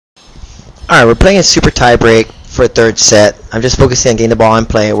Alright, we're playing a super tie break for a third set. I'm just focusing on getting the ball in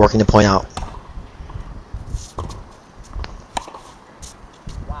play, working the point out.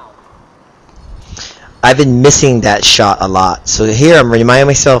 I've been missing that shot a lot. So here I'm reminding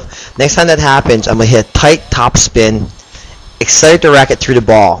myself, next time that happens, I'm going to hit a tight top spin, accelerate the racket through the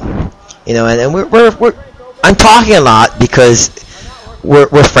ball. You know, and I'm talking a lot because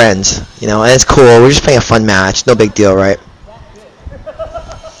we're friends, you know, and it's cool. We're just playing a fun match. No big deal, right?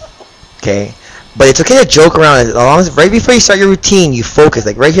 Okay. But it's okay to joke around as long as right before you start your routine, you focus.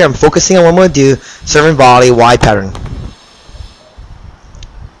 Like right here, I'm focusing on what I'm going to do. Serve and volley, wide pattern.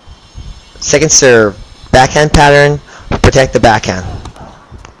 Second serve, backhand pattern, protect the backhand.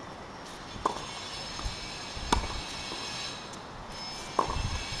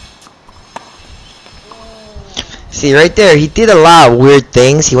 See right there, he did a lot of weird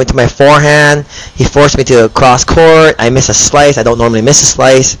things. He went to my forehand. He forced me to cross court. I missed a slice. I don't normally miss a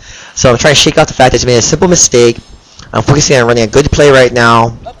slice. So I'm trying to shake out the fact that I just made a simple mistake. I'm focusing on running a good play right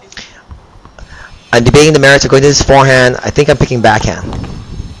now. I'm debating the merits of going to this forehand. I think I'm picking backhand.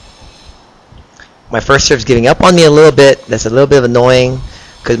 My first serve is giving up on me a little bit. That's a little bit annoying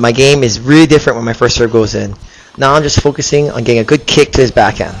because my game is really different when my first serve goes in. Now I'm just focusing on getting a good kick to his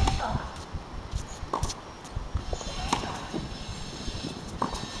backhand.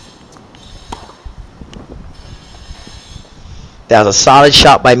 That was a solid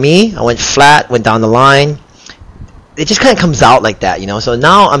shot by me. I went flat, went down the line. It just kind of comes out like that, you know. So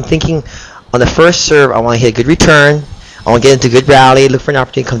now I'm thinking on the first serve, I want to hit a good return. I want to get into a good rally, look for an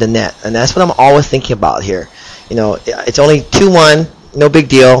opportunity to come to net. And that's what I'm always thinking about here. You know, it's only 2-1, no big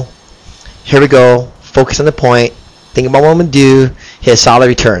deal. Here we go. Focus on the point. Think about what I'm going to do. Hit a solid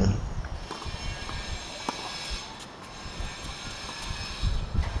return.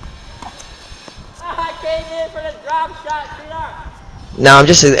 Now I'm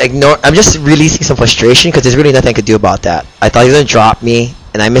just releasing some frustration because there's really nothing I could do about that. I thought he was gonna drop me,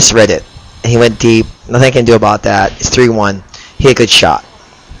 and I misread it. And he went deep. Nothing I can do about that. It's 3-1. He hit a good shot.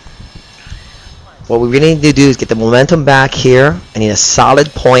 What we really need to do is get the momentum back here. I need a solid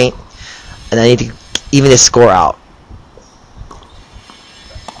point, and I need to even this score out.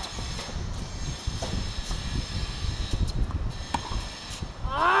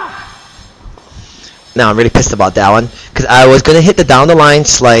 Now I'm really pissed about that one because I was going to hit the down the line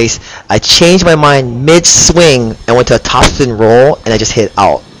slice. I changed my mind mid-swing and went to a top spin roll, and I just hit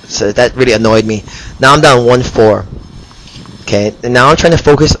out. So that really annoyed me. Now I'm down 1-4. Okay, and now I'm trying to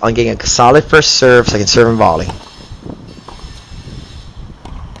focus on getting a solid first serve so I can serve and volley.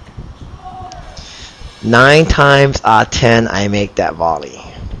 9 times out of 10 I make that volley.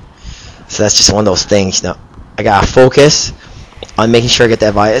 So that's just one of those things, you know. I gotta focus on making sure I get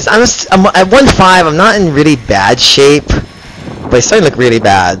that volley. I'm at 1-5. I'm not in really bad shape, but it's starting to look really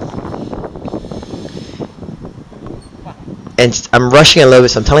bad. And I'm rushing a little bit,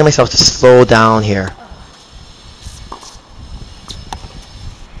 so I'm telling myself to slow down here.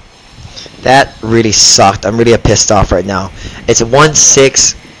 That really sucked. I'm really pissed off right now. It's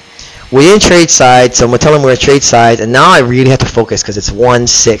 1-6. We didn't trade sides, so I'm going to tell him we're going to trade sides. And now I really have to focus because it's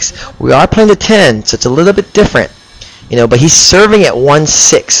 1-6. We are playing the 10, so it's a little bit different. You know, but he's serving at 1-6,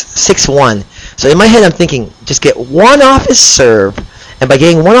 6-1. So in my head, I'm thinking, just get one off his serve. And by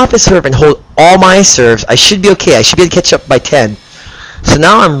getting one off his serve and hold all my serves, I should be okay. I should be able to catch up by 10. So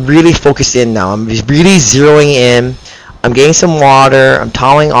now I'm really focused in now. I'm just really zeroing in. I'm getting some water. I'm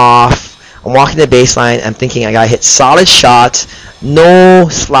toweling off. I'm walking the baseline. I'm thinking I got to hit solid shots. No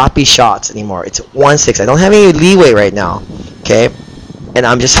sloppy shots anymore. It's 1-6. I don't have any leeway right now. Okay? And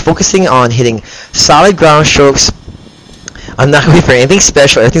I'm just focusing on hitting solid ground strokes. I'm not going for anything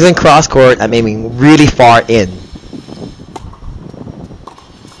special. Everything's in cross court. I'm aiming really far in.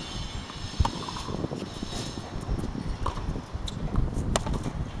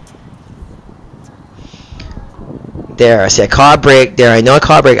 There, I see I caught a break. There, I know I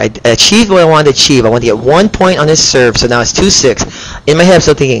caught a break. I achieved what I wanted to achieve. I wanted to get 1 point on his serve, so now it's 2-6. In my head, I'm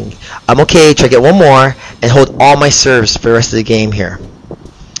still thinking, I'm okay, try to get one more, and hold all my serves for the rest of the game here.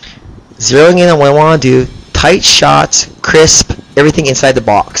 Zeroing in on what I want to do. Tight shots, crisp, everything inside the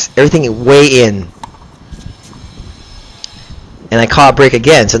box. Everything way in. And I caught a break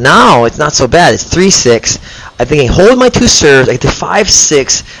again. So now it's not so bad. It's 3-6. I'm thinking, hold my 2 serves. I get to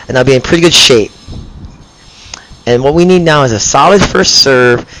 5-6, and I'll be in pretty good shape. And what we need now is a solid first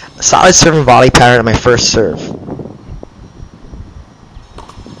serve, a solid serve and volley pattern on my first serve.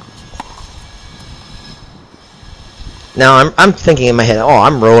 Now I'm thinking in my head, oh,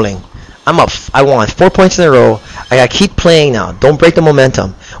 I'm rolling. I'm up. I won 4 points in a row. I gotta keep playing now. Don't break the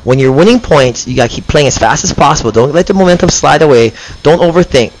momentum. When you're winning points, you gotta keep playing as fast as possible. Don't let the momentum slide away. Don't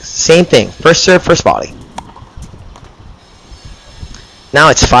overthink. Same thing. First serve, first volley. Now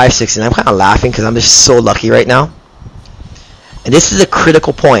it's 5-6, and I'm kind of laughing because I'm just so lucky right now. And this is a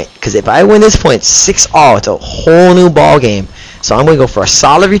critical point, because if I win this point, 6-all, it's a whole new ball game. So I'm going to go for a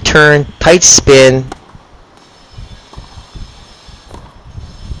solid return, tight spin.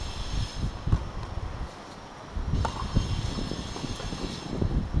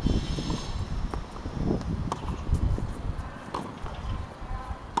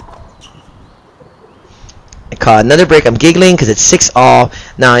 I caught another break. I'm giggling because it's 6-all.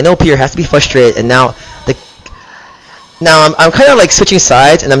 Now I know Pierre has to be frustrated, and now I'm kind of like switching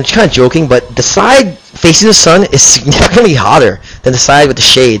sides, and I'm kind of joking, but the side facing the sun is significantly hotter than the side with the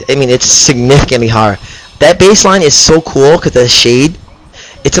shade. I mean, it's significantly hotter. That baseline is so cool because the shade,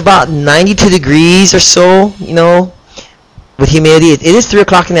 it's about 92 degrees or so, you know, with humidity. It is 3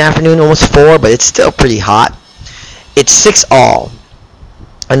 o'clock in the afternoon, almost 4, but it's still pretty hot. It's 6-all.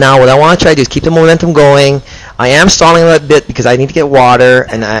 And now what I want to try to do is keep the momentum going. I am stalling a little bit because I need to get water,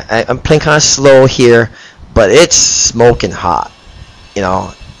 and I'm playing kind of slow here. But it's smoking hot, you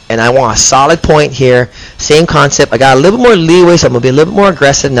know, and I want a solid point here. Same concept. I got a little bit more leeway, so I'm going to be a little bit more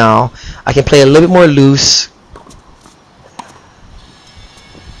aggressive now. I can play a little bit more loose.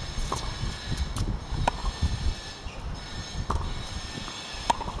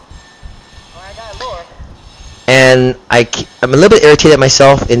 And I'm a little bit irritated at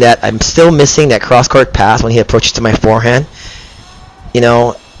myself in that I'm still missing that cross-court pass when he approaches to my forehand, you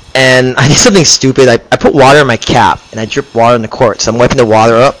know. And I did something stupid. I put water in my cap, and I dripped water in the court. So I'm wiping the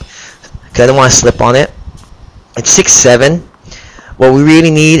water up because I don't want to slip on it. It's 6-7. What we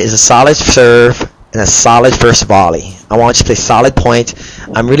really need is a solid serve and a solid first volley. I want you to play solid point.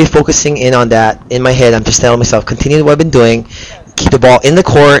 I'm really focusing in on that in my head. I'm just telling myself, continue what I've been doing. Keep the ball in the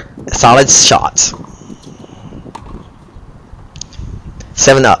court. Solid shots.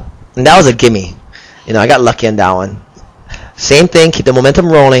 7-up. And that was a gimme. You know, I got lucky on that one. Same thing, keep the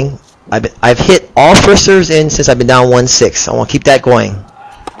momentum rolling. I've hit all first serves in since I've been down 1-6. I want to keep that going.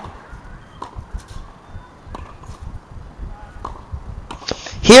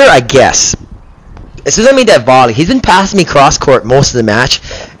 Here, I guess, as soon as I made that volley, he's been passing me cross court most of the match,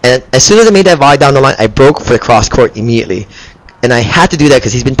 and as soon as I made that volley down the line, I broke for the cross court immediately. And I had to do that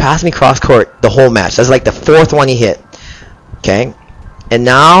because he's been passing me cross court the whole match. That's like the 4th one he hit. Okay, and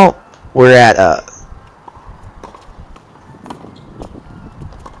now we're at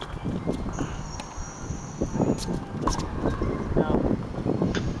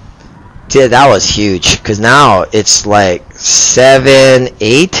yeah, that was huge, because now it's like 7-8,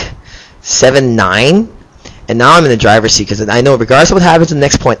 7-9, and now I'm in the driver's seat because I know regardless of what happens in the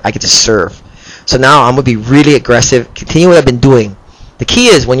next point, I get to serve. So now I'm going to be really aggressive, continue what I've been doing. The key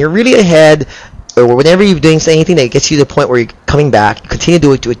is when you're really ahead, or whenever you're doing anything that gets you to the point where you're coming back, continue to do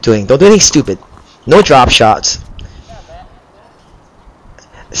what you're doing. Don't do anything stupid. No drop shots.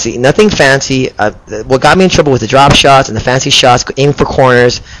 See, nothing fancy. What got me in trouble with the drop shots and the fancy shots, aiming for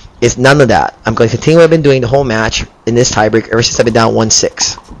corners, is none of that. I'm going to continue what I've been doing the whole match in this tiebreak ever since I've been down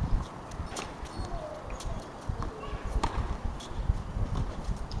 1-6.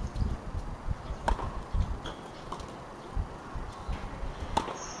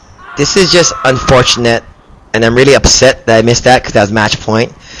 This is just unfortunate, and I'm really upset that I missed that because that was match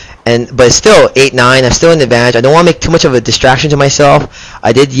point. But it's still 8-9. I'm still in the advantage. I don't want to make too much of a distraction to myself.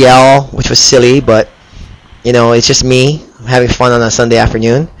 I did yell, which was silly, but you know, it's just me. I'm having fun on a Sunday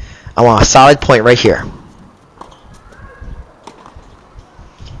afternoon. I want a solid point right here,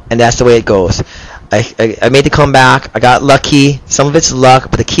 and that's the way it goes. I made the comeback. I got lucky. Some of it's luck,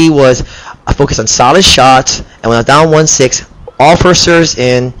 but the key was I focused on solid shots. And when I was down 1-6, all first serves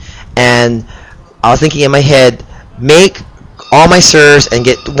in, and I was thinking in my head, make all my serves and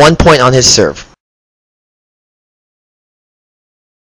get 1 point on his serve.